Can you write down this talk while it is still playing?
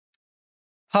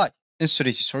In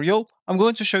today's tutorial, I'm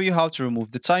going to show you how to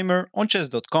remove the timer on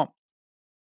chess.com.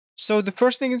 So the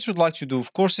first thing that you'd like to do,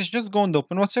 of course, is just go and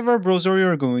open whatever browser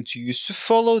you're going to use to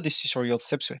follow this tutorial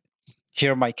steps with.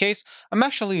 Here in my case, I'm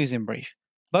actually using Brave.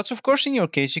 But of course, in your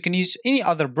case, you can use any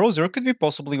other browser could be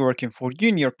possibly working for you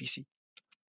in your PC.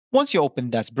 Once you open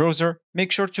that browser,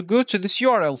 make sure to go to this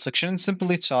URL section and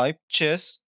simply type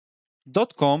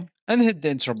chess.com and hit the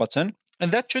enter button,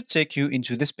 and that should take you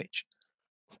into this page.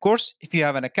 Of course, if you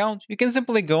have an account, you can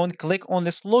simply go and click on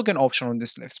this login option on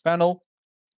this left panel,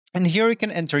 and here you can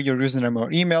enter your username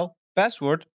or email,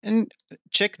 password, and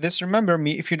check this remember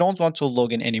me if you don't want to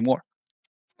log in anymore.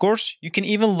 Of course, you can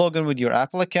even log in with your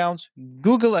Apple account,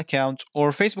 Google account,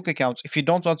 or Facebook account if you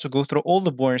don't want to go through all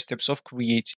the boring steps of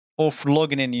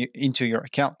logging into your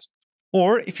account.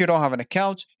 Or if you don't have an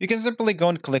account, you can simply go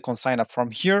and click on sign up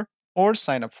from here or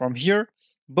sign up from here.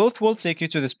 Both will take you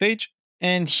to this page,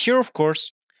 and here, of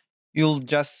course, you'll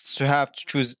just have to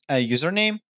choose a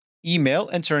username, email,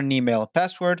 enter an email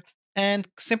password, and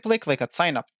simply click at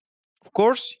sign up. Of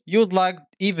course, you'd like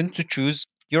even to choose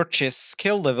your chess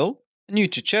skill level, new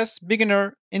to chess,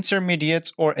 beginner,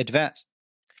 intermediate, or advanced.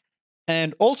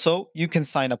 And also, you can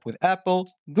sign up with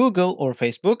Apple, Google, or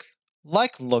Facebook,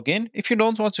 like login if you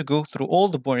don't want to go through all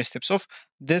the boring steps of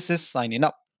signing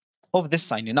up.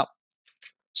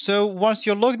 So once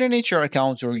you're logged in into your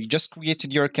account or you just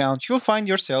created your account, you'll find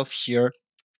yourself here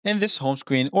in this home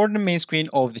screen or the main screen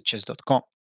of the chess.com.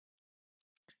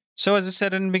 So as we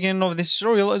said in the beginning of this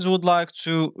tutorial, is we would like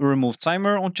to remove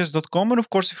timer on chess.com, and of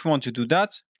course if you want to do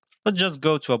that, let's just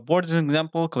go to a board as an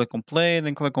example, click on play,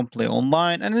 then click on play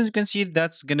online, and as you can see,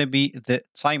 that's gonna be the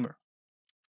timer.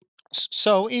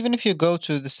 So even if you go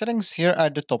to the settings here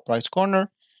at the top right corner,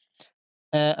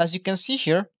 as you can see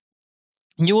here,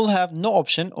 you will have no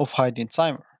option of hiding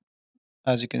timer.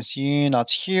 As you can see,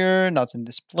 not here, not in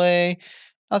display,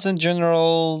 not in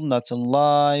general, not in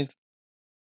live,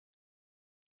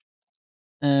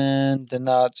 and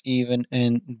not even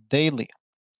in daily.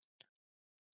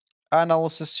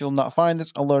 Analysis, you'll not find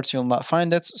this. Alerts, you'll not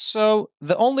find it. So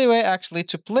the only way actually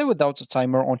to play without a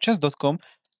timer on chess.com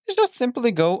is just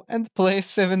simply go and play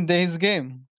 7 days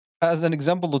game as an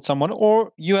example with someone,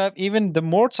 or you have even the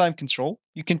more time control.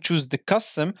 You can choose the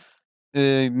custom,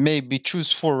 maybe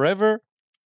choose forever.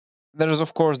 There is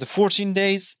of course the 14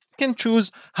 days. You can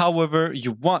choose however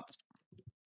you want.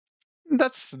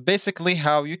 That's basically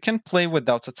how you can play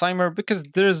without a timer because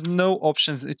there's no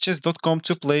options at chess.com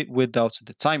to play without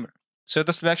the timer. So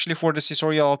that's actually for this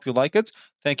tutorial. I hope you like it.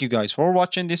 Thank you guys for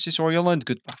watching this tutorial and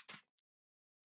goodbye.